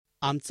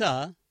आमचा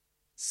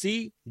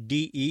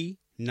CDE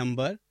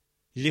number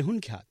लिहून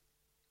घ्या.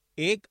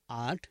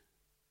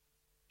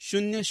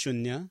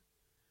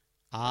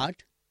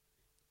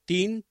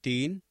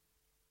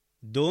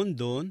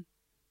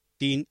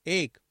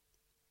 1800-833-2231.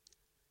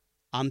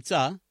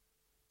 आमचा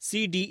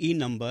CDE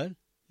नंबर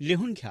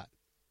लिहून घ्या.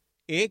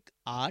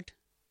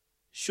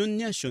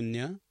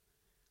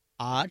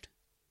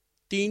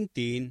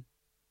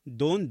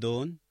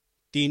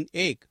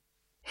 1800-833-2231.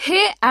 हे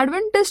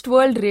Adventist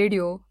world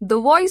radio the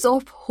voice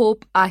of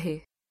hope आहे.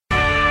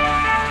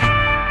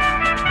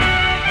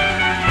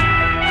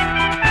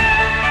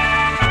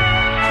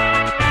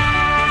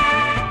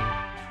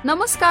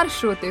 नमस्कार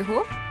श्रोते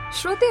हो,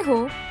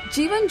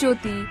 जीवन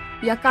ज्योती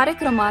या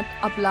कार्यक्रमात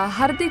आपला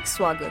हार्दिक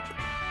स्वागत.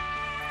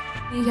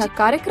 ह्या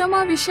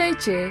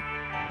कार्यक्रमाविषयीचे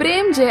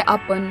प्रेम जे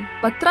आपण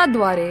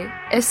पत्राद्वारे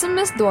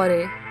SMS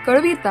द्वारे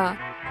कळविता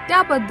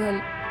त्याबद्दल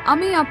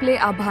आम्ही आपले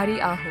आभारी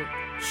आहोत.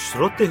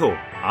 श्रोते हो,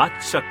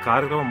 आजच्या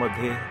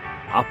कार्यक्रमामध्ये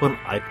आपण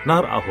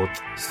ऐकणार आहोत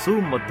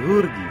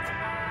सुमधुर गीत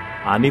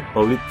आणि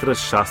पवित्र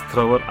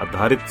शास्त्रावर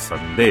आधारित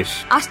संदेश.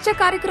 आजच्या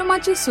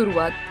कार्यक्रमाची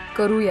सुरुवात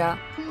करूया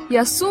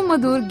या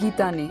सुमधुर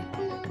गीताने.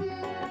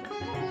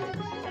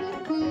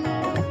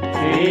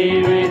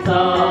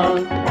 सेवेचा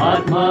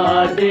आत्मा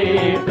दे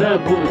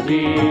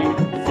प्रभुजी,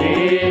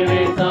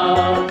 सेवेचा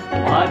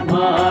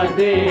आत्मा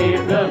दे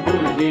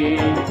प्रभुजी,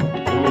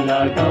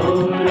 तुला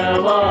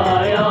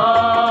गौरवाया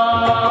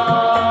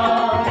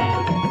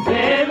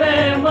सेवे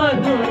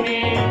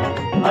मधुनी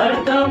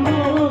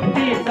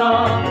अर्थमुक्तीचा,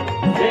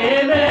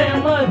 सेवे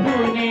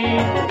मधुनी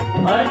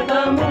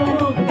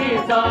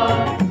अर्थमुक्तीचा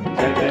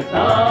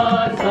जगता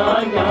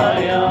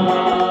सांगाया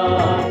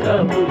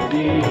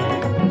प्रभुजी,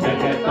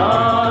 जगता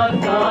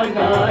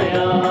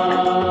सांगाया.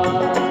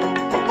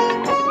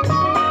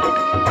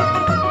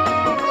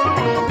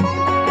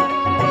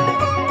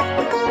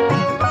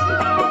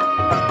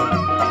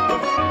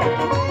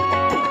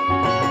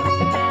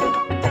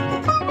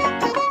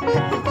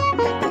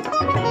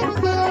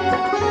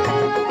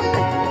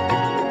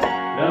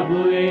 प्रभु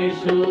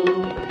येशू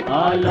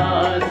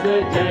आलास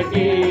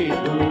जगी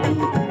तू,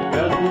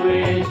 प्रभु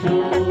येशू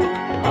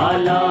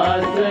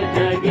आलास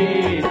जगी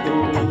तू,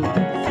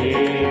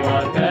 सेवा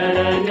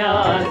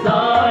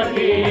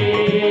करण्यासाठी,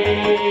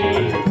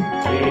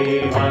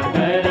 सेवा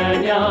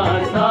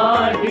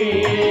करण्यासाठी,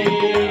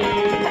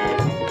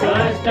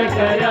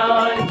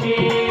 कष्टकऱ्यांची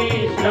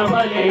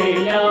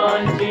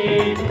श्रमलेल्यांची,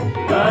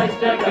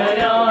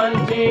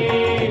 कष्टकऱ्यांची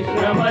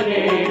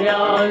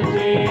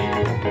श्रमलेल्यांची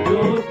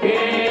दुःखे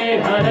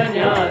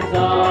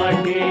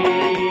हरण्यासाठी,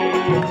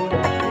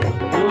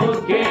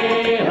 दुःखे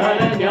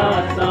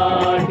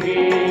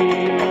हरण्यासाठी.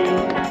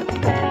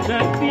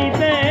 शक्ती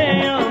दे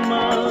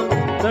आम्हा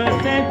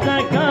तसेच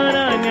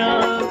करण्या,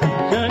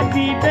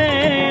 शक्ती दे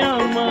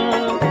आम्हा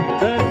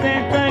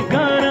तसेच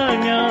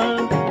करण्या,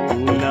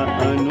 तुला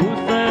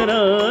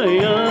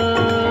अनुसरया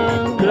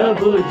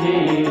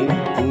प्रभुजी,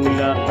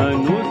 तुला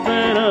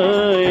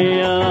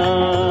अनुसरया.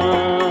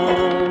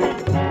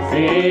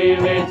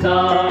 सेवेचा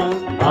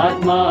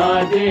आत्मा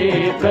दे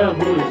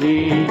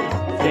प्रभुजी,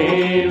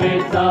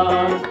 सेवेचा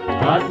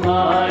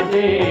आत्मा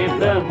दे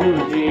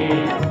प्रभुजी,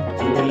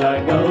 तुला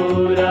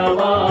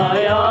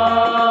गौरवाया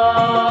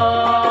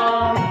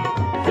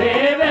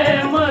सेवे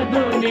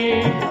मधुनी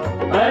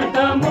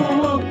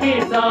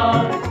अर्थमुक्तीचा,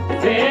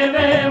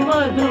 सेवे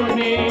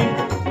मधुनी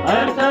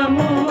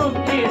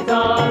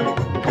अर्थमुक्तीचा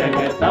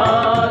जगता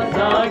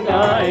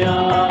सांगाया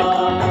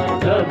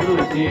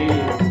प्रभुजी,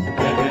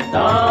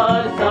 जगता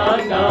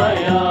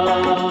सांगाया.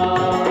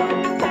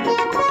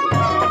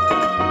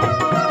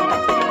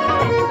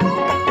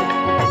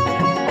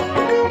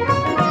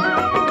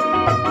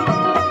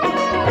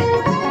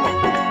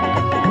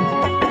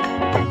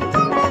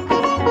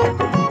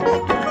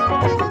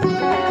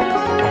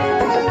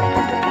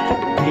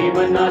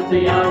 जीवनात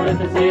या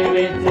व्रत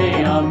सेवेचे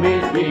आम्ही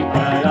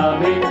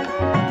स्वीकारावे,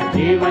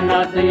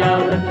 जीवनात या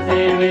व्रत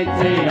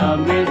सेवेचे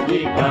आम्ही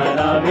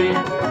स्वीकारावे.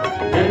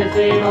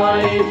 जनसेवा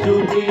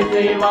येशूची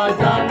सेवा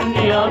जाणून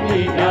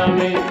आम्ही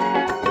घ्यावे,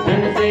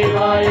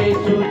 जनसेवा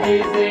येशूची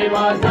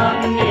सेवा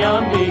जाणून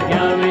आम्ही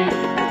घ्यावे.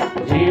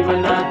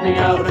 जीवनात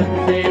या व्रत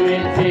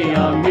सेवेचे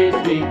आम्ही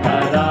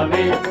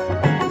स्वीकारावे,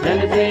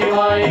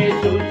 जनसेवा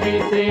येशूची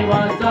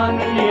सेवा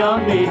जाणून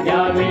आम्ही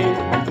घ्यावे.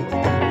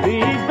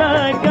 सीता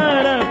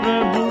कर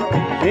प्रभु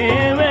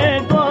सेवे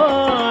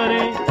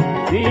द्वारे,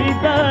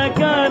 सीता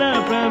कर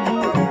प्रभु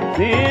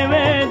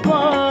सेवे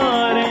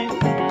द्वारे,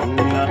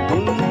 तुला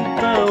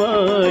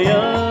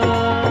उंचवया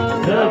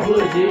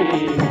प्रभुजी,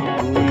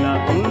 तुला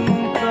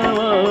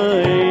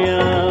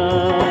उंचवया.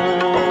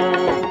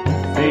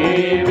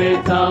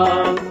 सेवेचा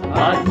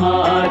आत्मा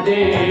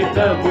दे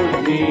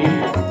प्रभुजी,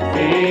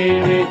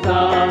 सेवेचा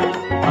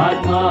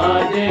आत्मा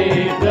दे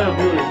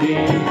प्रभुजी,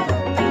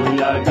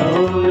 तुला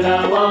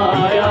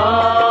गौरवाया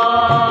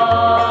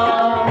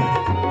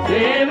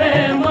सेवे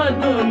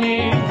मधुनी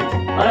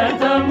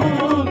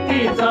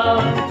अर्थमुक्तीचा,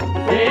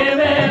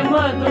 सेवे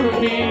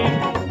मधुनी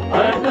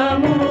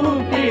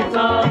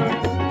अर्थमुक्तीचा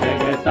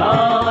जगता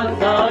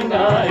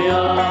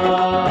सांगाया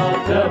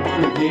प्रभु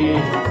प्रभुजी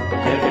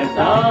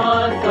जगता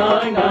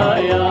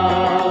सांगाया.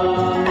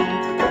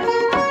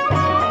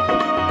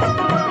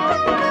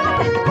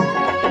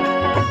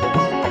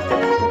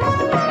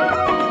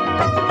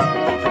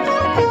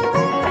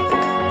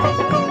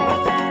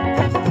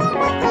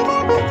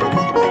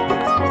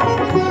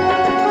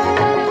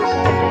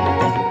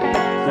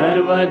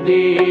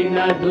 सर्वदीन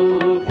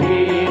दुःखी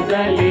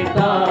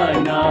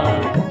दलिताना,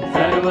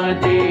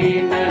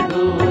 सर्वदीन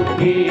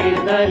दुःखी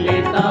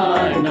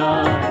दलिताना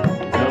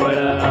जवळ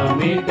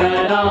आम्ही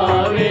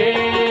करावे,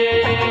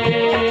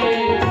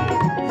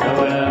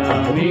 जवळ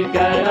आम्ही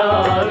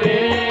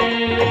करावे.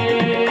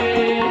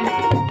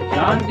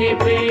 शांती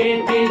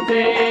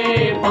प्रीतीचे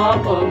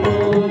पाप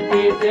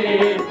मुक्तीचे,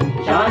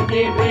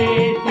 शांती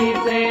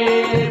प्रीतीचे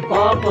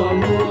पाप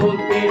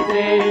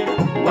मुक्तीचे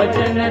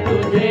वचन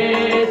तुझे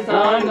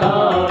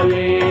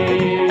सांगावे,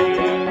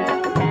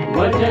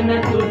 वचन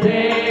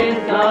तुझे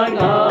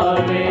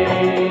सांगावे.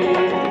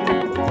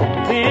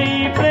 देई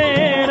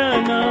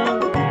प्रेरणा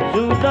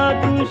सुधा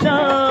तू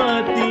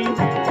शांती,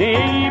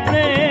 देई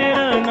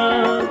प्रेरणा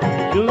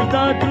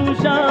सुधा तू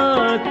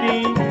शांती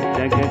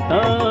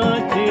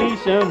जगताची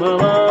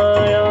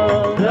शमवाया.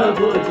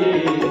 प्रभुजी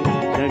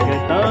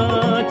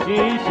जगताची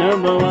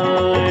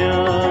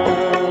शमवाया.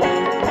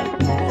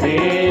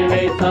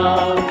 सेवेचा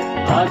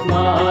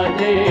आत्मा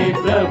दे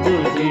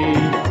प्रभुजी,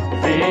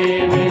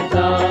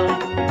 सेवेचा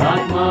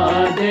आत्मा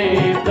दे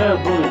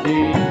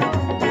प्रभुजी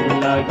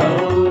तुला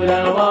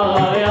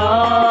गौरवाया.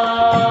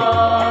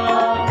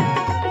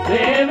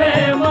 सेवे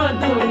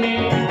मधुनी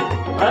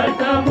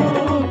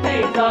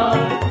अर्थमुक्तीचा,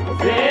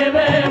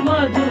 सेवे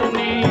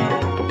मधुनी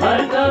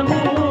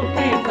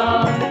अर्थमुक्तीचा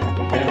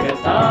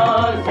जगता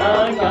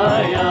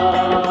सांगाया.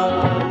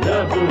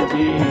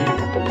 प्रभुजी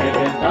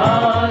जगता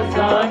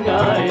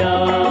सांगाया,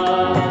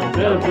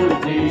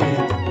 प्रभुजी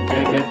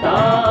जगता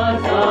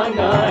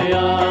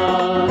सांगाया,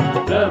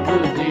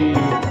 प्रभुजी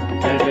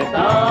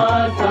जगता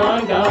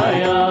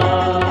सांगाया.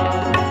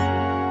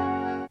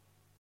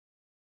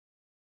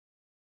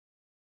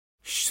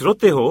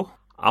 श्रोते हो,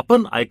 आपण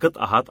ऐकत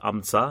आहात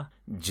आमचा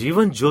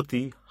जीवन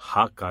ज्योती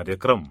हा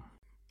कार्यक्रम.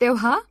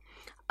 तेव्हा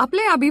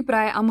आपले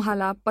अभिप्राय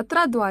आम्हाला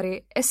पत्राद्वारे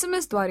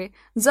SMS द्वारे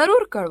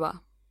जरूर कळवा.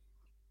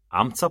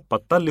 आमचा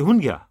पत्ता लिहून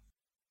घ्या.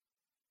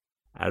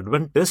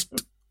 Adventist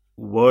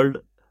world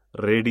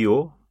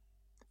radio,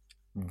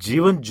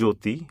 Jeevan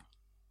Jyoti,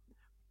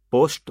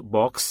 post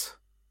box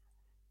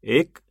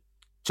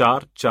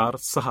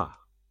 1446,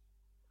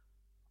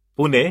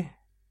 Pune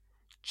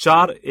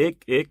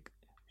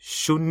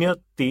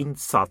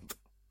 411037,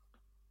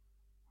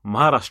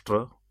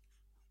 Maharashtra,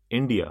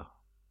 India.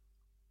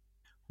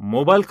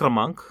 Mobile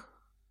क्रमांक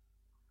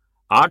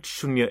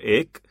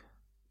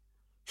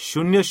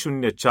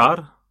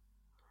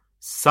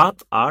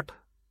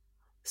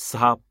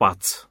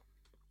 801-004-7865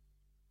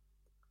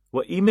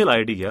 व ईमेल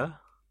आयडी घ्या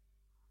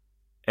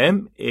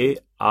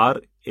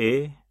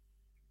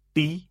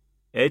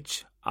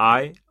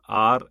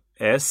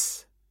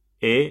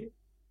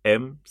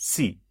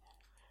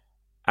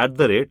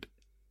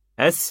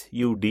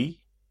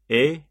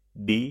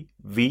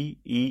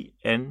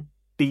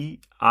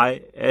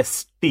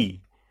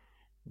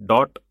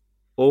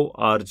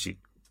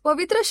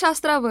पवित्र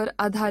शास्त्रावर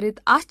आधारित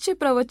आजचे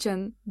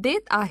प्रवचन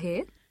देत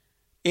आहे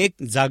एक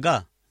जागा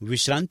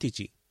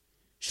विश्रांतीची.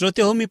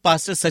 श्रोते हो, मी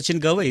पास्टर सचिन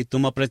गवई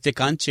तुम्हा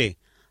प्रत्येकांचे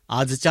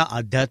आजच्या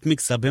आध्यात्मिक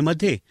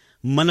सभेमध्ये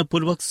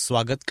मनपूर्वक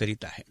स्वागत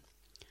करीत आहे.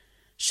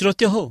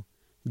 श्रोते हो,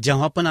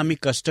 जेव्हा पण आम्ही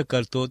कष्ट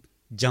करतो,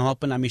 जेव्हा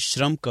पण आम्ही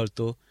श्रम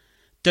करतो,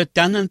 तर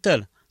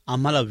त्यानंतर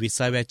आम्हाला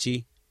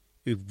विसाव्याची,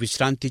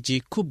 विश्रांतीची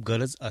खूप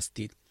गरज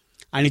असते.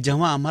 आणि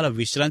जेव्हा आम्हाला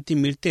विश्रांती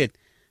मिळते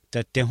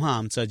तर तेव्हा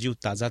आमचा जीव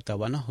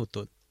ताजातवाना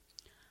होतो.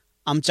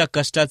 आमच्या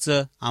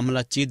कष्टाचं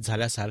आम्हाला चीत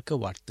झाल्यासारखं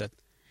वाटतं.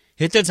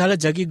 हे तर झालं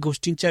जगी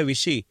गोष्टींच्या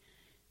विषयी,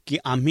 की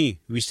आम्ही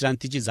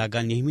विश्रांतीची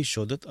जागा नेहमी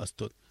शोधत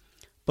असतो.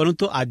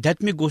 परंतु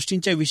आध्यात्मिक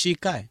गोष्टींच्या विषयी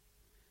काय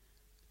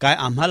काय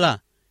आम्हाला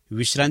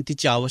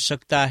विश्रांतीची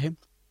आवश्यकता आहे?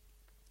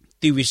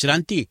 ती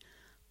विश्रांती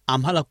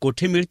आम्हाला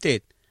कोठे मिळते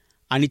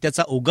आणि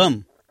त्याचा उगम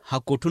हा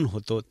कोठून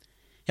होतो?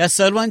 या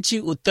सर्वांची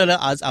उत्तरं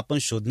आज आपण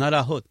शोधणार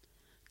आहोत.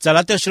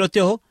 चला तर श्रोते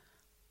हो,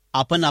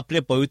 आपण आपले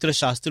पवित्र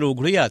शास्त्र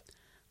उघडूयात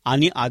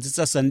आणि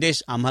आजचा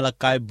संदेश आम्हाला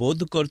काय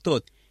बोध करतो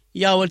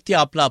यावरती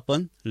आपलं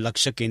आपण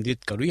लक्ष केंद्रित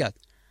करूयात.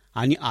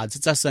 आणि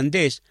आजचा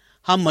संदेश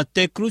हा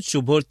मत्तेकृत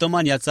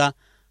शुभवर्तमान याचा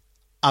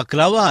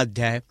 11वा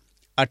अध्याय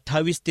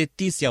 28 ते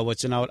 30 या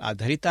वचनावर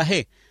आधारित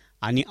आहे.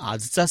 आणि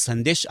आजचा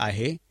संदेश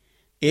आहे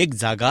एक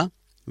जागा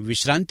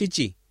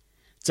विश्रांतीची.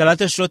 चला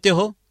तर श्रोते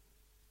हो,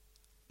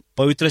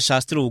 पवित्र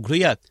शास्त्र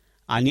उघडूयात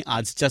आणि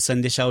आजच्या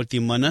संदेशावरती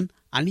मनन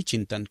आणि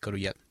चिंतन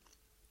करूयात.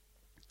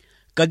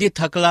 कधी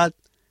थकलात,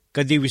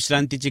 कधी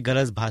विश्रांतीची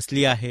गरज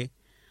भासली आहे.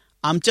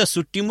 आमच्या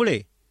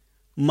सुट्टीमुळे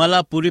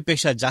मला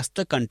पूर्वीपेक्षा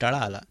जास्त कंटाळा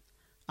आला.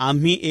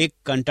 आम्ही एक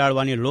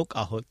कंटाळवाणे लोक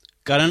आहोत,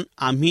 कारण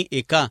आम्ही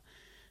एका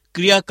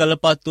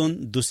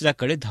क्रियाकल्पातून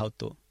दुसऱ्याकडे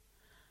धावतो.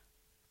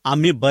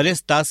 आम्ही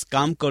बरेच तास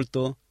काम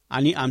करतो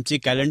आणि आमची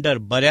कॅलेंडर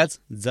बऱ्याच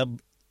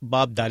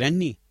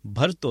जबाबदाऱ्यांनी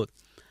भरतो.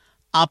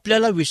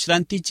 आपल्याला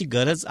विश्रांतीची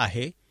गरज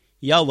आहे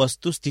या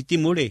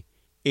वस्तुस्थितीमुळे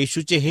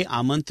येशूचे हे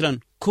आमंत्रण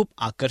खूप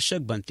आकर्षक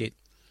बनते.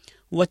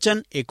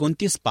 वचन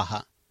 29 पहा.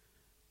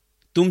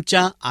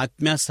 तुमच्या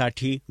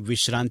आत्म्यासाठी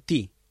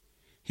विश्रांती.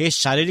 हे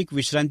शारीरिक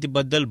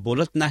विश्रांतीबद्दल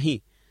बोलत नाही,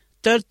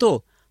 तर तो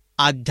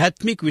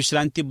आध्यात्मिक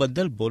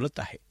विश्रांतीबद्दल बोलत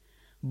आहे.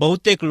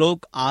 बहुतेक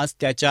लोक आज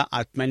त्याच्या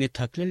आत्म्याने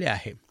थकलेले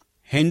आहे.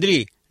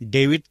 हेनरी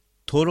डेव्हिड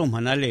थोरो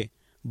म्हणाले,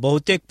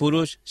 बहुतेक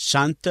पुरुष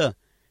शांत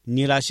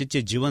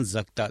निराशेचे जीवन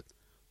जगतात.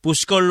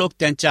 पुष्कळ लोक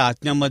त्यांच्या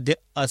आत्म्यामध्ये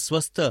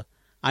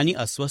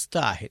अस्वस्थ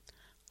आहेत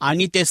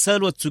आणि ते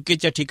सर्व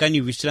चुकीच्या ठिकाणी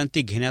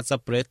विश्रांती घेण्याचा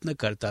प्रयत्न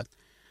करतात.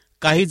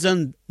 काही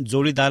जण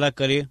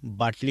जोडीदाराकडे,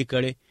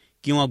 बाटलीकडे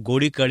किंवा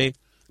गोडीकडे,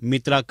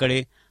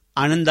 मित्राकडे,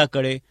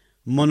 आनंदाकडे,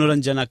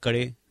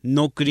 मनोरंजनाकडे,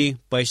 नोकरी,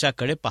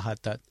 पैशाकडे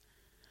पाहतात.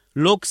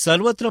 लोक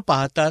सर्वत्र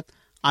पाहतात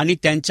आणि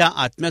त्यांच्या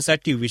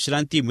आत्म्यासाठी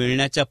विश्रांती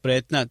मिळण्याच्या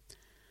प्रयत्नात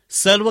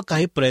सर्व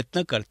काही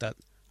प्रयत्न करतात.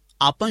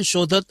 आपण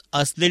शोधत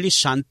असलेली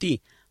शांती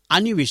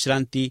आणि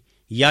विश्रांती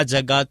या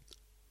जगात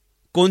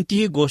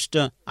कोणतीही गोष्ट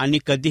आणि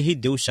कधीही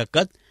देऊ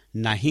शकत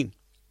नाही.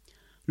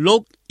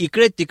 लोक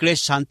इकडे तिकडे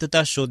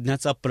शांतता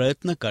शोधण्याचा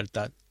प्रयत्न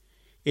करतात.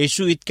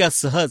 येशू इतक्या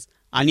सहज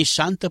आणि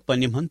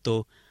शांतपणे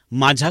म्हणतो,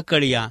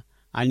 माझ्याकडे या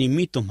आणि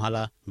मी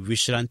तुम्हाला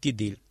विश्रांती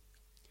देईल.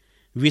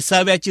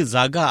 विसाव्याची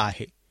जागा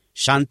आहे,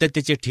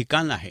 शांततेचे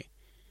ठिकाण आहे.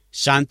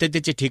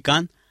 शांततेचे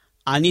ठिकाण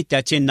आणि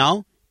त्याचे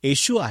नाव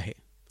येशू आहे.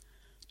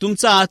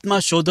 तुमचा आत्मा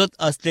शोधत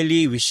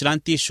असलेली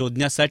विश्रांती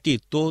शोधण्यासाठी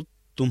तो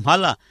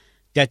तुम्हाला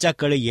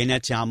त्याच्याकडे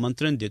येण्याचे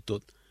आमंत्रण देतो.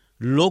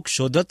 लोक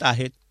शोधत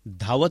आहेत,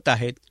 धावत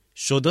आहेत,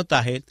 शोधत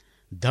आहेत,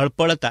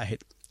 धडपडत आहेत,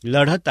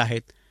 लढत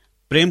आहेत,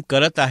 प्रेम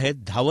करत आहेत,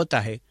 धावत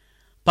आहे.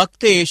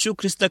 फक्त येशू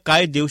ख्रिस्त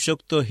काय देऊ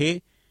शकतो हे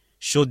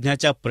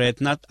शोधण्याच्या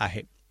प्रयत्नात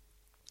आहे.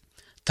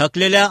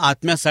 थकलेल्या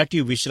आत्म्यासाठी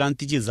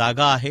विश्रांतीची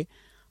जागा आहे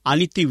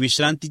आणि ती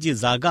विश्रांतीची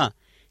जागा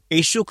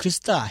येशू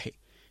ख्रिस्त आहे.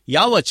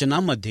 या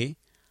वचनामध्ये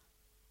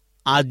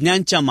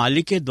आज्ञांच्या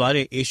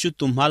मालिकेद्वारे येशू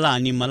तुम्हाला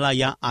आणि मला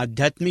या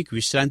आध्यात्मिक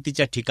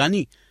विश्रांतीच्या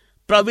ठिकाणी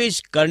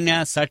प्रवेश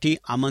करण्यासाठी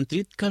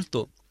आमंत्रित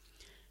करतो.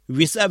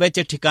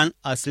 विसाव्याचे ठिकाण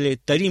असले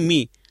तरी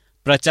मी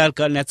प्रचार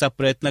करण्याचा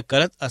प्रयत्न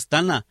करत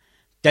असताना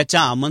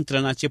त्याच्या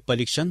आमंत्रणाचे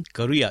परीक्षण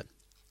करूयात.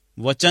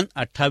 वचन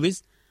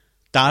 28.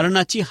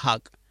 तारणाची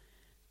हाक.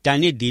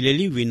 त्याने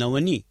दिलेली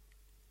विनवणी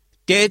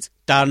तेच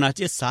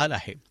तारणाचे सार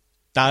आहे.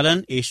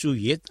 तारण येशू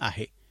येत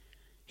आहे.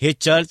 हे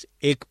चर्च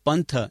एक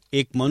पंथ,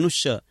 एक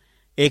मनुष्य,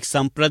 एक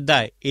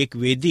संप्रदाय, एक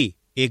वेदी,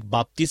 एक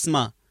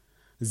बाप्तिस्मा,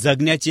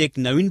 जगण्याची एक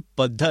नवीन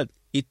पद्धत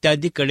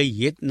इत्यादीकडे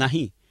येत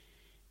नाही.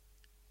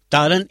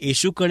 तारण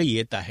येशूकडे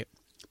येत आहे.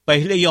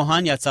 1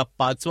 योहान याचा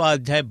 5वा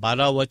अध्याय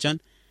 12 वचन,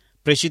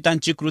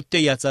 प्रेषितांची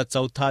कृत्य याचा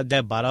 4था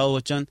अध्याय 12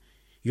 वचन,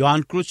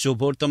 योहानकृत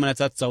शुभवर्तमान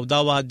याचा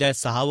 14वा अध्याय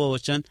 6वा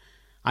वचन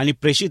आणि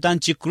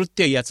प्रेषितांची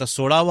कृत्य याचा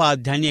 16वा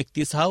अध्याय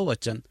 31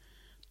 वचन.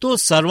 तो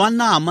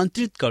सर्वांना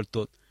आमंत्रित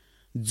करतो.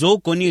 जो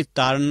कोणी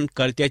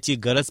तारणकर्त्याची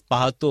गरज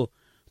पाहतो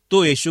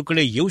तो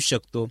येशूकडे येऊ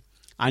शकतो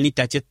आणि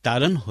त्याचे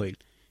तारण होईल.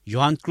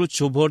 योहानकृत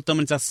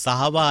शुभवर्तमानाचा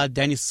 6वा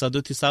अध्याय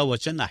 37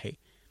 वचन आहे.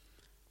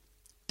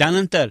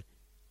 त्यानंतर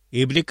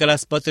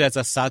इब्रिकरास पत्र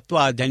याचा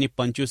 7वा अध्याय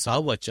 25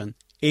 वचन.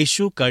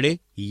 येशूकडे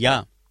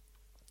या.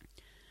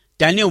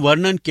 त्याने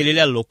वर्णन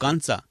केलेल्या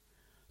लोकांचा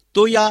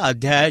तो या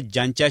अध्यायात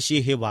ज्यांच्याशी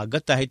हे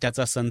वागत आहे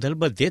त्याचा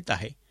संदर्भ देत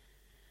आहे.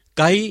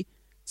 काही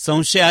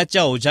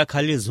संशयाच्या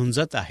ओझ्याखाली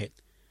झुंजत आहेत.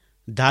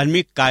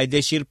 धार्मिक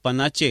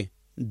कायदेशीरपणाचे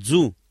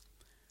जू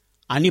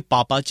आणि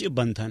पापाचे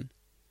बंधन.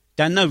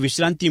 त्यांना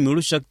विश्रांती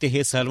मिळू शकते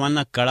हे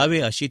सर्वांना कळावे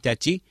अशी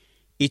त्याची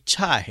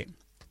इच्छा आहे.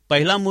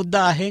 पहिला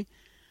मुद्दा आहे,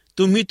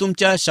 तुम्ही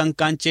तुमच्या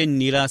शंकांचे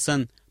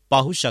निरासन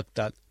पाहू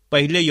शकतात.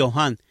 1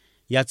 योहान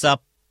याचा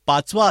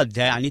 5वा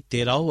अध्याय आणि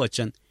 13वे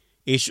वचन.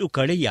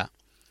 येशूकडे या.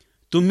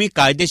 तुम्ही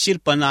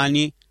कायदेशीरपणा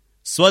आणि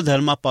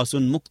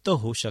स्वधर्मापासून मुक्त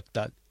होऊ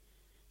शकतात.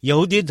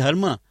 यहुदी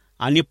धर्म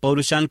आणि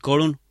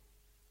पौरुषांकडून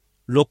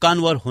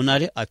लोकांवर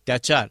होणारे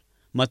अत्याचार.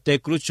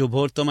 मत्तयकृत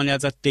शुभवर्तमान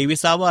याचा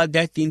 23वा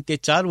अध्याय 3 ते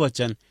 4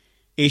 वचन.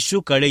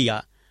 येशूकडे या.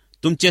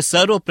 तुमचे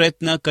सर्व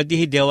प्रयत्न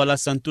कधीही देवाला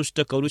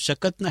संतुष्ट करू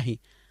शकत नाही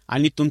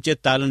आणि तुमचे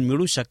तारण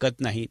मिळू शकत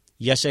नाही.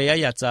 यशाया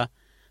याचा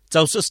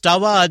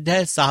 64वा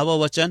अध्याय 6वे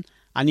वचन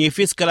आणि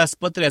एफिसकरास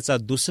पत्र याचा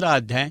 2रा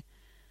अध्याय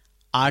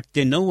 8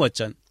 ते 9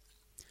 वचन.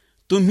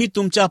 तुम्ही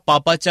तुमच्या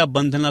पापाच्या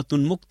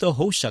बंधनातून मुक्त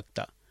होऊ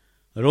शकता.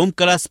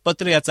 रोमकरास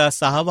पत्र याचा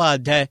 6वा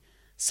अध्याय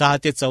 6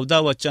 ते 14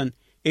 वचन.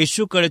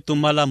 येशूकडे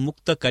तुम्हाला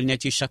मुक्त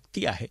करण्याची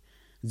शक्ती आहे.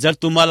 जर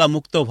तुम्हाला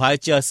मुक्त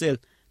व्हायचे असेल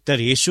तर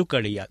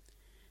येशूकडे या.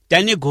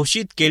 त्याने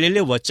घोषित केलेले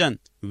वचन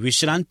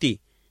विश्रांती,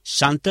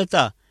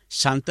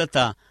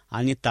 शांतता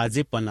आणि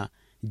ताजेपणा.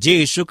 जे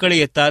येशूकडे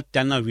येतात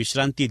त्यांना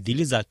विश्रांती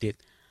दिली जाते.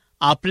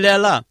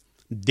 आपल्याला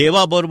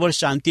देवाबरोबर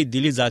शांती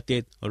दिली जाते.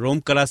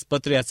 रोमकरास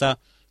पत्र याचा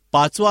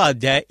 5वा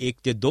अध्याय 1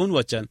 ते 2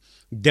 वचन.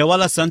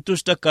 देवाला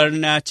संतुष्ट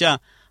करण्याच्या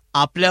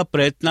आपल्या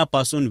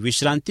प्रयत्नापासून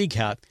विश्रांती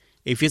घ्या.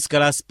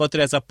 एफिसकरास पत्र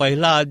याचा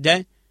 1ला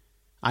अध्याय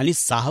आणि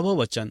 6वे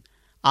वचन.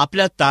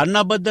 आपल्या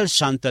तारणाबद्दल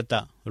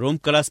शांतता.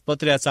 रोमकरास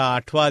पत्र याचा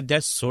 8वा अध्याय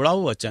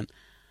 16वे वचन.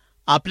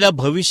 आपल्या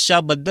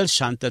भविष्याबद्दल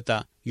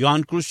शांतता.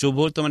 योहानकृत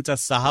शुभवर्तमानाचा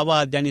 6वा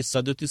अध्याय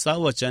 37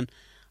 वचन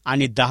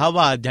आणि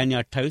 10वा अध्याय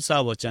 28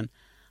 वचन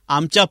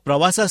आमच्या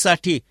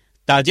प्रवासासाठी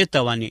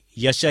ताजेतवाने.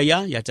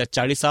 यशया याच्या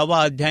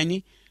 40वा अध्याय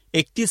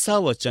 31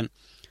 वचन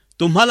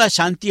तुम्हाला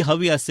शांती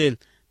हवी असेल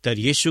तर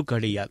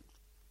येशूकडे या.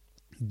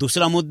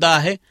 दुसरा मुद्दा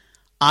आहे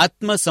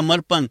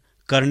आत्मसमर्पण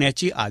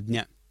करण्याची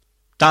आज्ञा.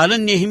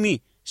 तारण नेहमी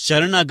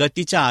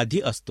शरणागतीच्या आधी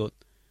असतो.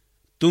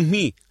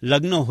 तुम्ही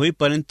लग्न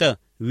होईपर्यंत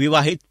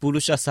विवाहित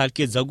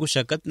पुरुषासारखे जगू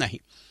शकत नाही.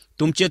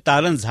 तुमचे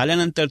तारण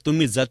झाल्यानंतर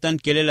तुम्ही जतन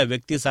केलेल्या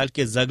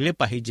व्यक्तीसारखे जगले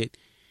पाहिजे.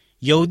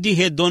 यहुदी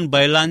हे 2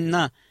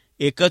 बैलांना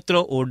एकत्र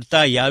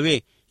ओढता यावे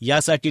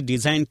यासाठी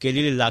डिझाईन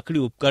केलेली लाकडी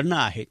उपकरणं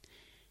आहेत.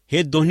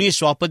 हे दोन्ही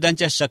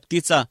श्वापदांच्या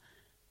शक्तीचा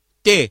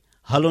ते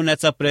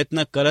हलवण्याचा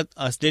प्रयत्न करत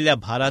असलेल्या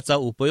भाराचा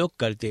उपयोग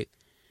करते.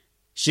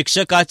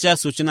 शिक्षकाच्या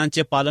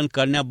सूचनांचे पालन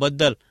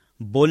करण्याबद्दल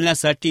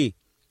बोलण्यासाठी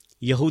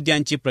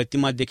यहुद्यांची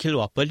प्रतिमा देखील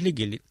वापरली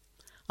गेली.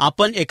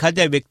 आपण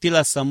एखाद्या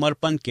व्यक्तीला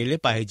समर्पण केले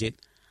पाहिजे.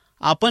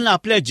 आपण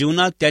आपल्या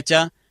जीवनात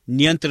त्याच्या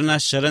नियंत्रणात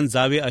शरण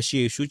जावे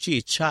अशी येशूची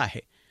इच्छा आहे.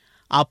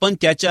 आपण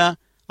त्याच्या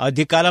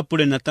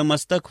अधिकारापुढे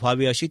नतमस्तक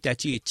व्हावे अशी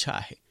त्याची इच्छा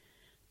आहे.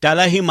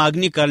 त्याला ही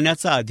मागणी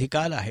करण्याचा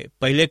अधिकार आहे.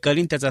 1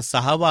 कोरिंथ्याचा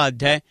 6वा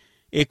अध्याय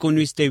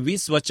 19 ते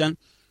 20 वचन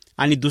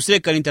आणि 2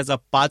 कोरिंथ्याचा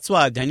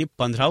 5वा अध्याय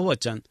 15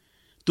 वचन.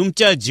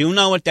 तुमच्या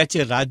जीवनावर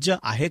त्याचे राज्य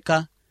आहे का?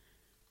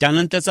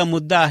 त्यानंतरचा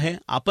मुद्दा आहे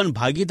आपण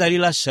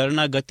भागीदारीला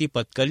शरणागती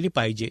पत्करली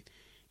पाहिजे.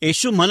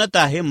 येशू म्हणत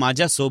आहे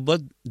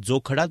माझ्यासोबत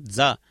जोखडात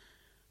जा.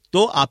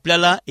 तो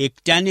आपल्याला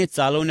एकट्याने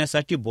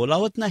चालवण्यासाठी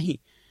बोलावत नाही.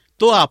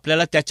 तो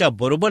आपल्याला त्याच्या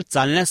बरोबर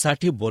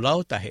चालण्यासाठी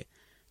बोलावत आहे.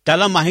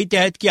 त्याला माहिती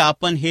आहे की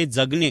आपण हे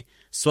जगणे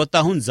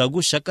स्वतःहून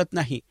जगू शकत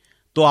नाही.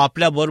 तो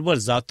आपल्याबरोबर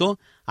जातो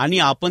आणि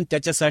आपण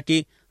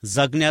त्याच्यासाठी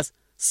जगण्यास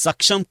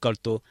सक्षम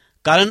करतो,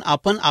 कारण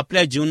आपण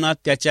आपल्या जीवनात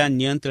त्याच्या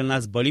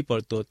नियंत्रणास बळी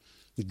पडतो.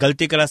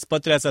 गलतीकरास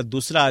पत्राचा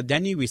 2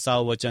 अध्याय 20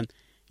 वचन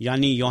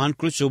यानी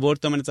योहानकृत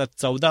शुभवर्तमानाचा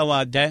 14वा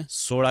अध्याय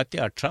 16 ते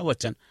 18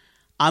 वचन.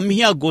 आम्ही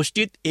या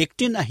गोष्टीत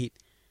एकटे नाहीत.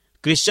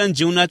 ख्रिश्चन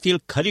जीवनातील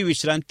खरी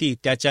विश्रांती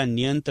त्याच्या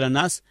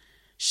नियंत्रणास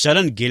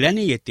शरण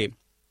गेल्याने येते.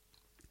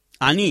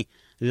 आणि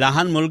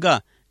लहान मुलगा,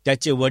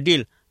 त्याचे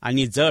वडील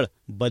आणि जळ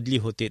बदली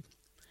होते.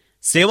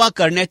 सेवा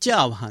करण्याचे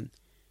आव्हान.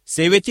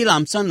 सेवेतील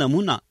आमचा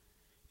नमुना.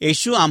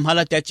 येशू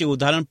आम्हाला त्याचे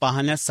उदाहरण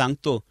पाहण्यास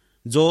सांगतो,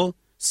 जो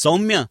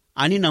सौम्य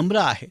आणि नम्र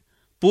आहे,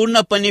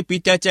 पूर्णपणे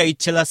पित्याच्या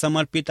इच्छेला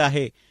समर्पित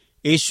आहे.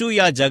 येशू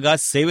या जगात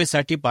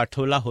सेवेसाठी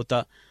पाठवला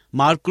होता.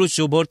 मार्कृत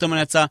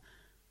शुभवर्तमानाचा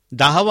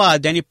 10वा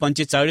अध्याय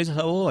 45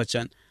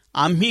 वचन.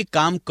 आम्ही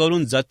काम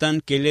करून जतन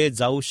केले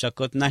जाऊ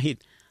शकत नाहीत.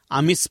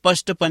 आम्ही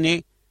स्पष्टपणे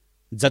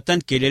जतन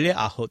केलेले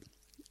आहोत.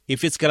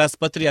 इफिसकरास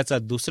पत्र याचा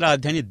 2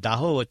 अध्याय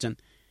 10 वचन.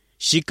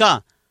 शिका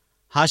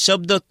हा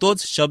शब्द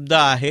तोच शब्द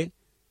आहे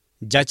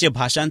ज्याचे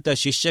भाषांतर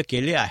शिष्य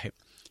केले आहे.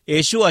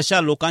 येशू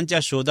अशा लोकांच्या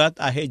शोधात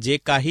आहे जे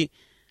काही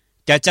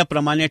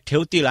त्याच्याप्रमाणे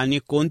ठेवतील आणि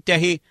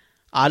कोणत्याही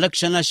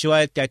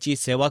आरक्षणाशिवाय त्याची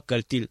सेवा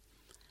करतील.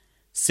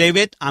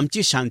 सेवेत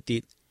आमची शांती.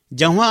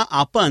 जेव्हा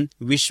आपण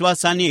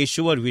विश्वासाने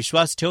येशूवर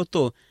विश्वास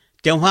ठेवतो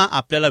तेव्हा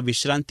आपल्याला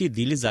विश्रांती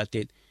दिली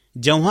जाते.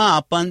 जेव्हा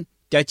आपण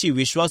त्याची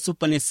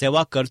विश्वासूपणे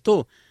सेवा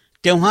करतो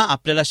तेव्हा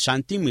आपल्याला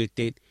शांती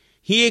मिळते.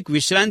 ही एक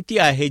विश्रांती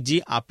आहे जी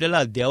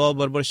आपल्याला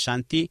देवाबरोबर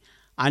शांती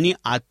आणि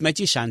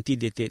आत्म्याची शांती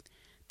देते.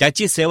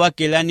 त्याची सेवा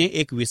केल्याने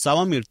एक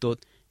विसावा मिळतो,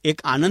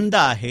 एक आनंद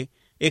आहे,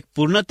 एक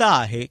पूर्णता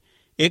आहे,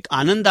 एक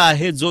आनंद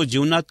आहे जो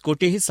जीवनात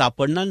कोठेही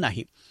सापडणार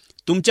नाही.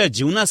 तुमच्या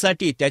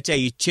जीवनासाठी त्याच्या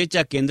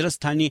इच्छेच्या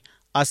केंद्रस्थानी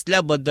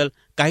असल्याबद्दल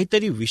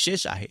काहीतरी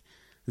विशेष आहे.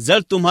 जर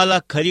तुम्हाला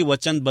खरी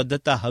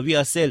वचनबद्धता हवी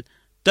असेल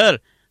तर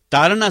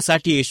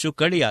तारणासाठी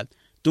येशूकडे या.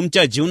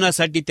 तुमच्या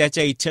जीवनासाठी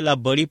त्याच्या इच्छेला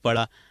बळी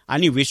पडा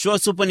आणि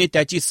विश्वासूपणे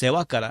त्याची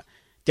सेवा करा.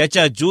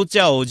 त्याच्या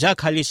जूच्या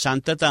ओझ्याखाली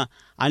शांतता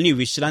आणि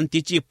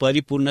विश्रांतीची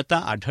परिपूर्णता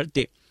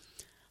आढळते.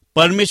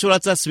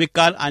 परमेश्वराचा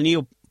स्वीकार आणि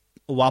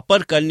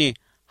वापर करणे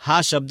हा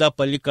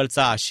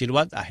शब्दापलीकडचा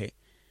आशीर्वाद आहे.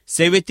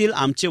 सेवेतील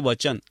आमचे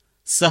वचन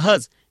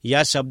सहज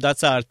या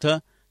शब्दाचा अर्थ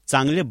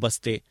चांगले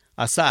बसते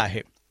असा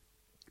आहे.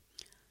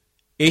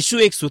 येशू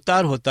एक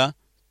सुतार होता.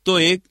 तो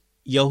एक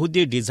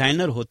यहुदी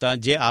डिझायनर होता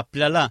जे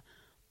आपल्याला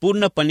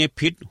पूर्णपणे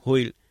फिट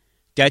होईल.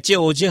 त्याचे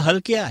ओझे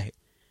हलके आहे.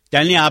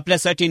 त्याने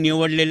आपल्यासाठी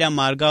निवडलेल्या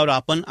मार्गावर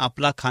आपण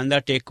आपला खांदा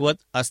टेकवत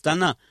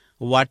असताना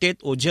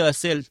वाटेत ओझे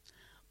असेल,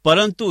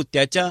 परंतु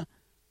त्याच्या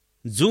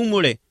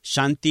जूमुळे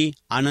शांती,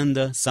 आनंद,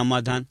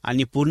 समाधान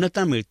आणि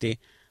पूर्णता मिळते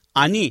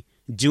आणि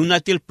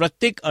जीवनातील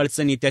प्रत्येक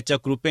अडचणी त्याच्या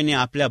कृपेने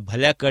आपल्या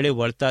भल्याकडे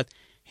वळतात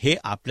हे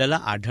आपल्याला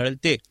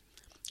आढळते.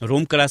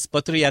 रोमकरास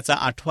पत्र याचा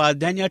 8वा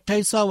अध्याय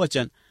 28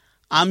 वचन.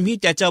 आम्ही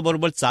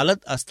त्याच्याबरोबर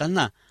चालत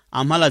असताना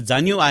आम्हाला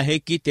जाणीव आहे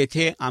की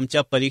तेथे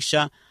आमच्या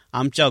परीक्षा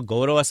आमच्या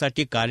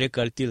गौरवासाठी कार्य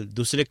करतील.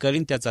 2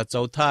 कोरिंथ्याचा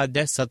 4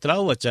 अध्याय 17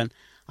 वचन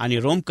आणि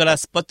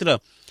रोमकरास पत्र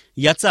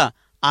याचा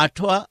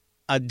 8वा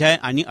अध्याय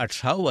आणि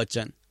 18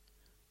 वचन.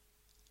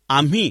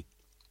 आम्ही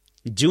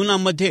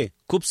जीवनामध्ये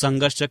खूप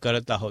संघर्ष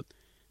करत आहोत.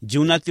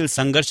 जीवनातील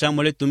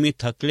संघर्षामुळे तुम्ही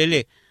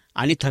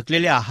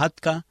थकलेले आहात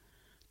का?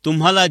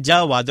 तुम्हाला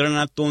ज्या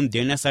वादळांना तोंड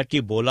देण्यासाठी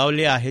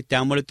बोलावले आहे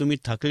त्यामुळे तुम्ही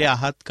थकले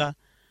आहात का?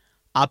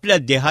 आपल्या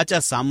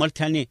देहाच्या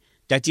सामर्थ्याने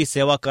त्याची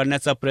सेवा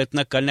करण्याचा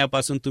प्रयत्न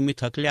करण्यापासून तुम्ही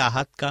थकले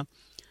आहात का?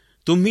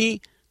 तुम्ही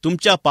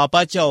तुमच्या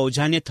पापाच्या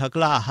ओझ्याने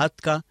थकला आहात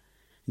का?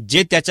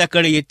 जे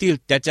त्याच्याकडे येतील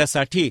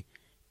त्याच्यासाठी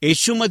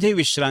येशूमध्ये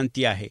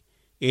विश्रांती आहे.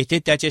 येथे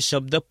त्याचे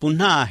शब्द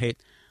पुन्हा आहेत,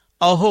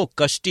 अहो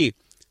कष्टी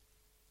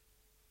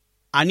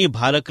आणि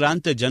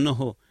भारक्रांत जन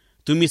हो,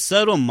 तुम्ही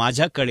सर्व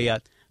माझ्याकडे यात,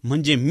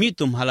 म्हणजे मी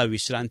तुम्हाला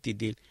विश्रांती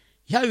देईल.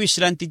 ह्या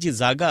विश्रांतीची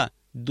जागा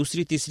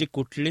दुसरी तिसरी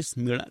कुठलीच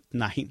मिळत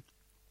नाही.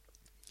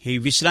 ही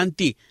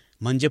विश्रांती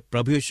म्हणजे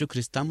प्रभू येशू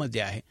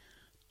ख्रिस्तामध्ये आहे.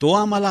 तो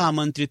आम्हाला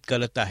आमंत्रित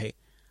करत आहे.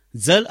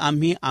 जर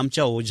आम्ही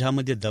आमच्या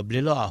ओझ्यामध्ये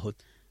दबलेलो आहोत,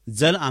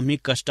 जर आम्ही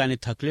कष्टाने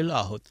थकलेलो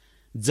आहोत,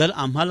 जर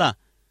आम्हाला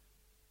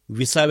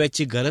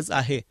विसाव्याची गरज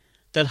आहे,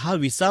 तर हा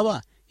विसावा,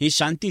 ही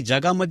शांती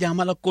जगामध्ये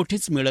आम्हाला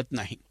कोठेच मिळत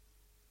नाही.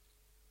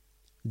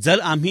 जर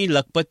आम्ही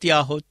लखपती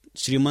आहोत,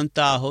 श्रीमंत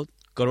आहोत,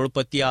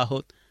 करोडपती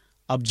आहोत,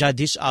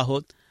 अब्जाधीश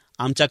आहोत,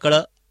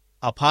 आमच्याकडं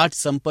अफाट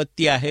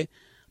संपत्ती आहे,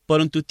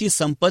 परंतु ती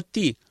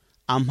संपत्ती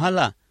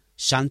आम्हाला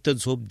शांत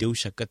झोप देऊ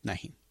शकत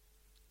नाही.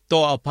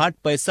 तो अफाट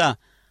पैसा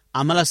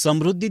आम्हाला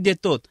समृद्धी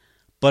देतो,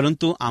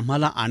 परंतु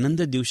आम्हाला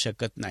आनंद देऊ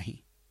शकत नाही,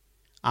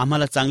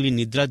 आम्हाला चांगली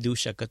निद्रा देऊ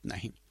शकत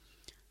नाही.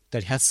 तर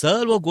ह्या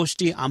सर्व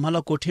गोष्टी आम्हाला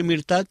कुठे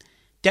मिळतात?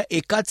 त्या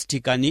एकाच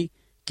ठिकाणी,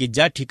 की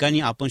ज्या ठिकाणी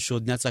आपण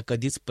शोधण्याचा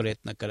कधीच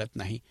प्रयत्न करत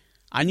नाही.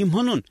 आणि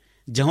म्हणून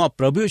जेव्हा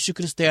प्रभू येशू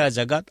ख्रिस्त या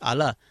जगात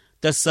आला,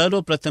 तर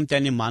सर्वप्रथम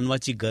त्याने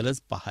मानवाची गरज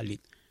पाहिली.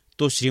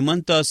 तो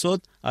श्रीमंत असोत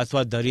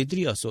अथवा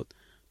दरिद्री असोत,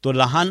 तो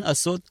लहान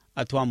असोत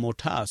अथवा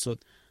मोठा असोत,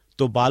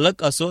 तो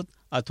बालक असोत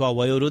अथवा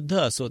वयोवृद्ध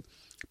असोत,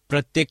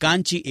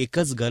 प्रत्येकांची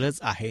एकच गरज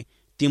आहे,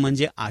 ती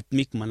म्हणजे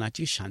आत्मिक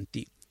मनाची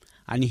शांती.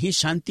 आणि ही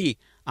शांती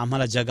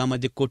आम्हाला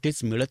जगामध्ये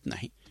कोठेच मिळत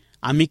नाही.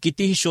 आम्ही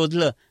कितीही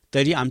शोधलं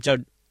तरी आमच्या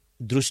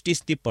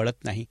दृष्टीस ती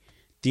पडत नाही.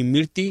 ती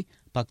मिळती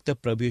फक्त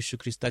प्रभू येशू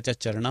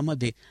ख्रिस्ताच्या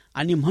चरणामध्ये.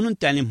 आणि म्हणून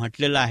त्याने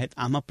म्हटलेलं आहे,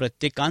 आम्हा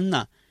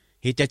प्रत्येकांना,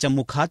 हे त्याच्या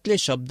मुखातले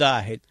शब्द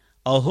आहेत,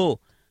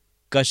 अहो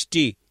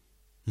कष्टी,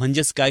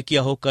 म्हणजेच काय की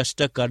अहो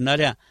कष्ट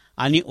करणाऱ्या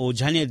आणि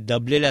ओझ्याने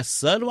दबलेल्या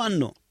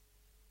सर्वांनो,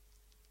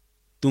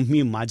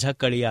 तुम्ही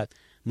माझ्याकडे यात,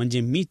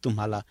 म्हणजे मी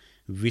तुम्हाला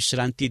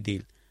विश्रांती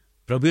देईल.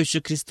 प्रभू येशू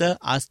ख्रिस्त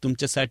आज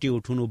तुमच्यासाठी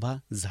उठून उभा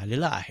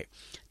झालेला आहे.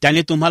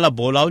 त्याने तुम्हाला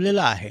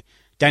बोलावलेलं आहे,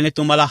 त्याने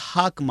तुम्हाला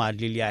हाक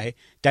मारलेली आहे,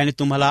 त्याने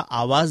तुम्हाला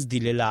आवाज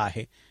दिलेला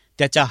आहे.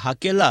 त्याच्या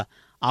हाकेला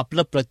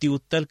आपलं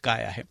प्रत्युत्तर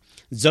काय आहे?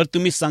 जर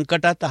तुम्ही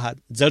संकटात आहात,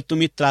 जर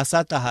तुम्ही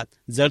त्रासात आहात,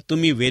 जर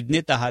तुम्ही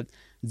वेदनेत आहात,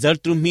 जर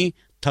तुम्ही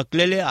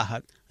थकलेले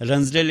आहात,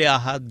 रंजलेले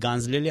आहात,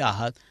 गांजलेले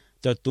आहात,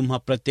 तर तुम्हा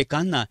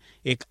प्रत्येकांना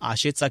एक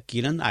आशेचा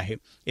किरण आहे,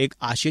 एक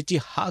आशेची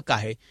हाक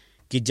आहे,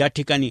 की ज्या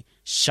ठिकाणी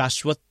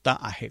शाश्वतता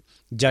आहे,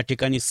 ज्या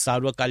ठिकाणी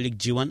सार्वकालिक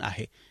जीवन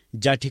आहे,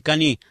 ज्या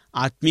ठिकाणी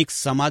आत्मिक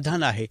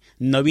समाधान आहे,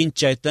 नवीन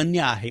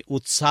चैतन्य आहे,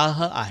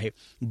 उत्साह आहे,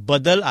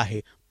 बदल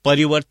आहे,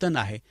 परिवर्तन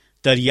आहे.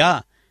 तर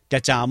या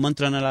त्याच्या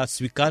आमंत्रणाला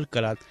स्वीकार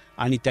करात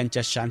आणि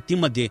त्यांच्या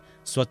शांतीमध्ये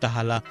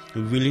स्वतःला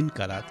विलीन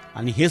करात.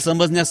 आणि हे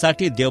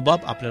समजण्यासाठी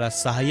देवबाप आपल्याला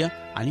सहाय्य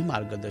आणि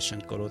मार्गदर्शन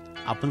करोत.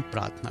 आपण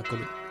प्रार्थना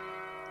करू.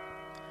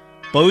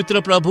 पवित्र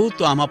प्रभू,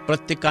 तो आम्हा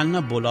प्रत्येकांना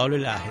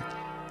बोलावलेला आहे,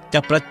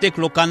 त्या प्रत्येक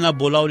लोकांना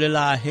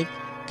बोलावलेला आहे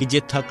की जे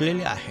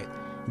थकलेले आहेत,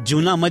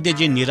 जीवनामध्ये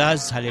जे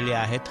निराश झालेले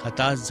आहेत,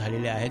 हताश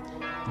झालेले आहेत,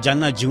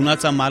 ज्यांना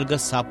जीवनाचा मार्ग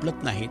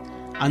सापडत नाहीत,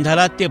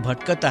 अंधारात ते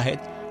भटकत आहेत,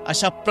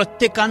 अशा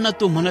प्रत्येकांना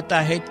तू म्हणत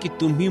आहेत की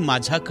तुम्ही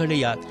माझ्याकडे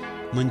यात,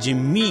 म्हणजे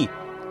मी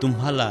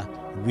तुम्हाला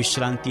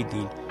विश्रांती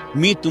देईल,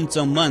 मी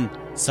तुमचं मन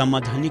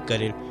समाधानी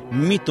करेल,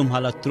 मी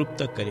तुम्हाला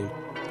तृप्त करेल.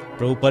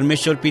 प्रभू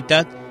परमेश्वर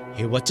पित्यात,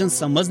 हे वचन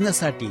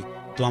समजण्यासाठी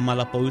तू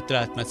आम्हाला पवित्र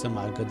आत्म्याचं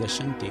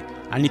मार्गदर्शन दे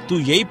आणि तू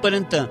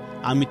येईपर्यंत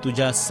आम्ही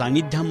तुझ्या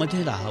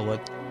सानिध्यामध्ये राहावं,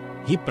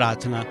 ही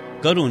प्रार्थना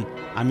करून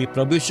आम्ही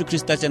प्रभू येशू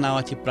ख्रिस्ताच्या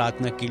नावात ही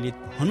प्रार्थना केली,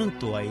 म्हणून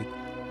तू ऐक.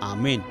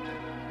 आमेन.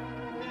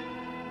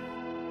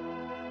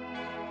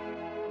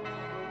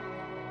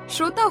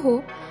 श्रोता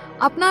हो,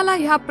 आपणाला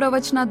ह्या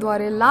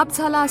प्रवचनाद्वारे लाभ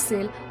झाला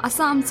असेल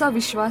असा आमचा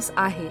विश्वास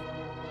आहे.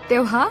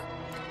 तेव्हा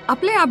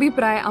आपले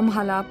अभिप्राय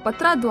आम्हाला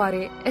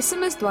पत्राद्वारे,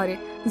 SMS द्वारे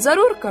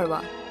जरूर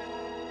कळवा.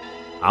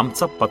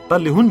 आमचा पत्ता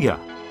लिहून घ्या.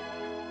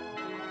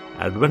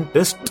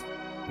 Adventist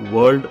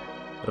world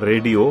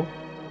radio,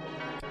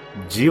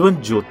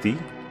 Jeevan Jyoti,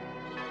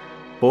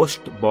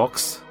 post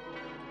box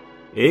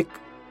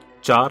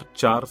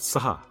 1446,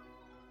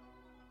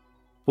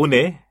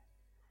 Pune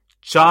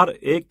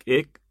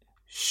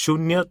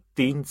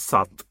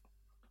 411037,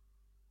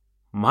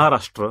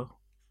 Maharashtra,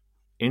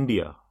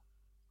 India.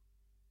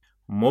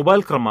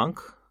 Mobile क्रमांक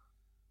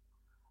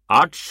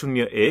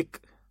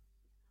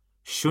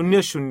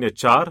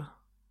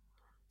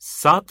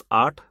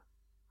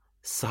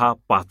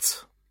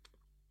 801-004-7865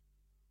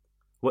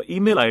 व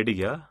ईमेल आयडी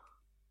घ्या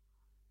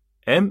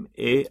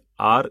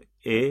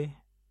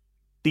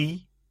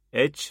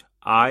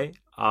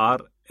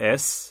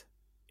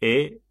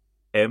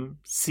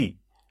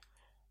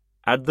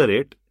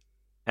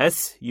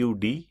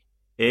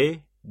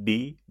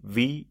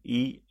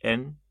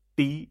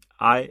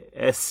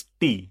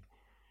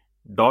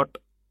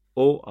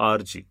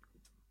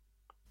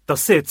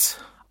तसेच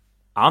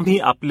आम्ही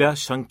आपल्या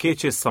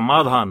शंकेचे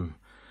समाधान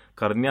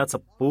करण्याचा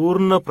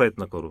पूर्ण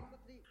प्रयत्न करू.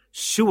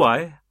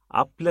 शिवाय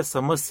आपल्या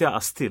समस्या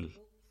असतील,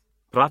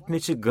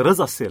 प्रार्थनेची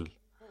गरज असेल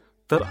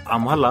तर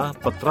आम्हाला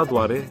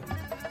पत्राद्वारे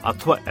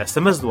अथवा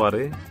SMS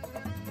द्वारे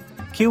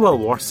किंवा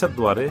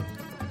व्हॉट्सअपद्वारे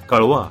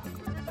कळवा.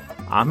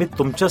 आम्ही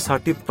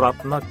तुमच्यासाठी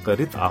प्रार्थना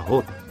करीत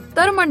आहोत.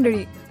 तर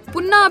मंडळी,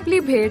 पुन्हा आपली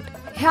भेट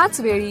ह्याच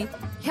वेळी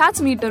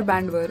ह्याच मीटर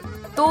बँडवर.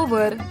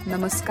 तोवर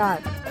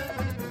नमस्कार.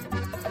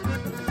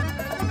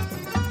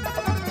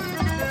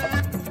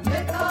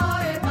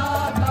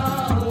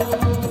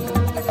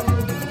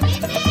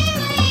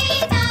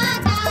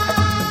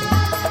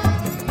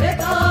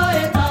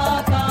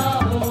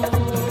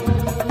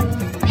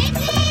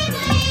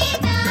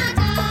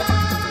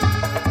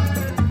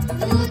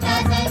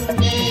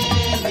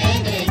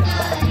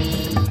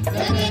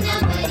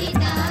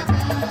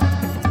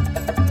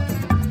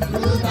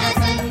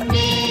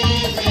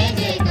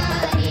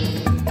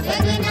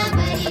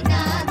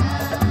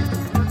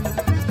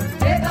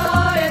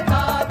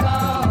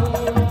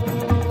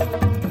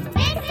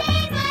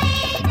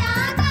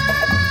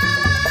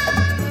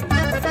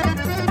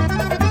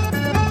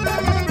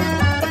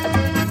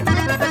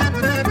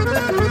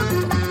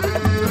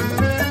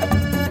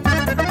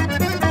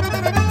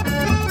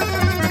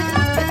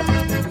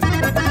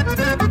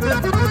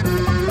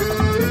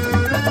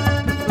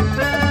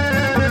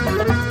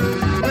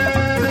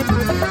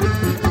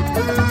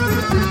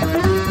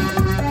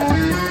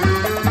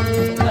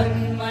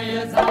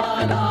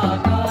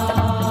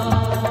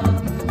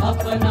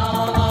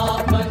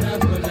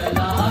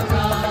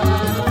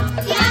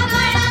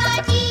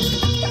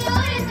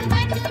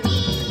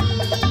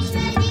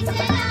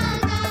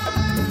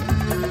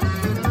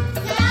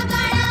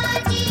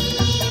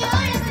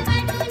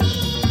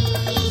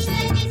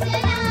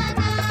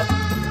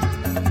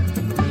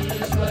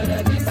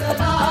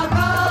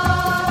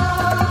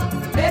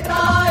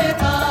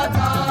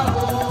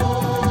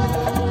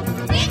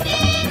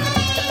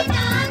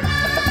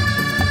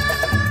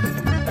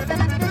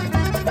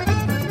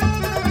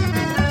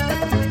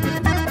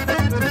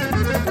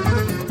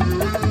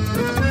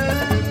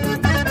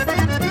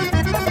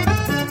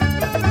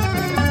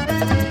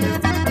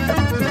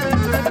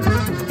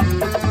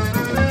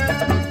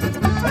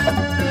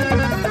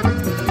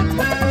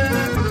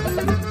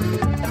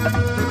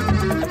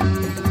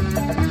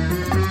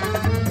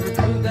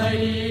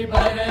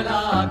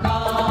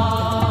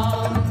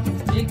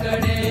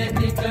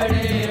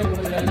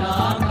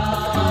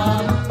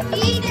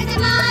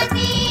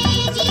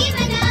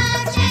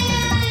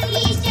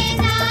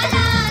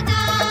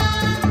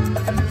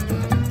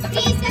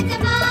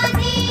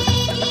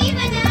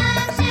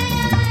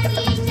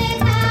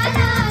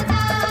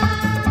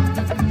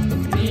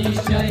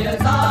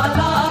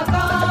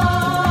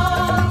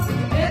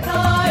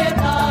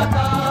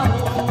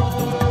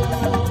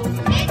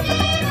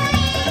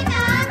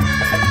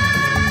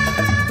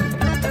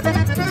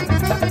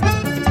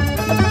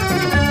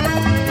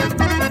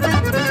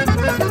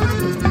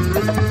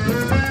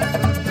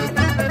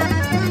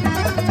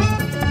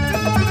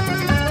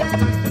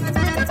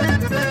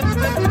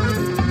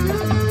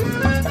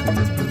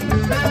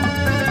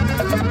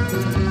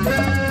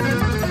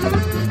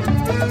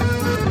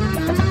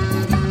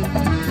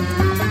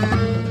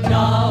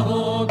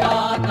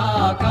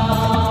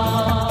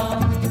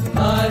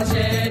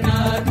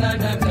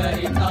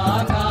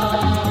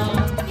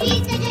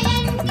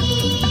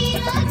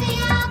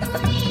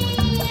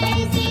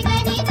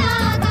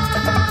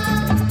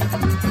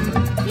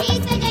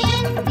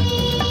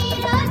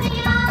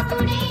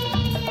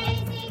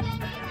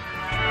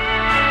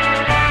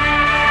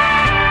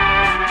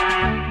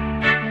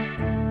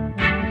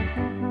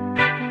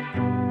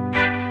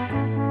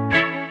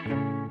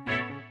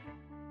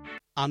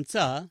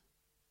 आमचा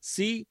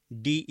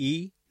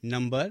CDE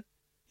नंबर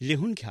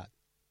लिहून घ्या.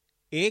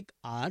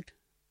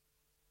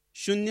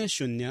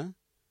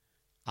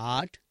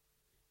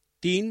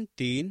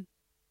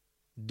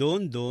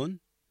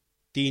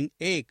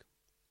 1800-833-2231.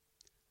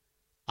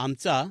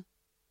 आमचा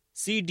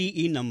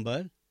CDE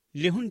नंबर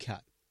लिहून घ्या.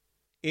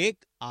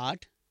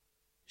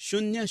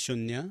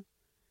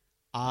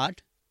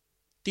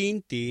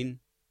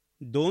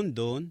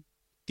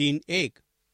 1800-833-2231.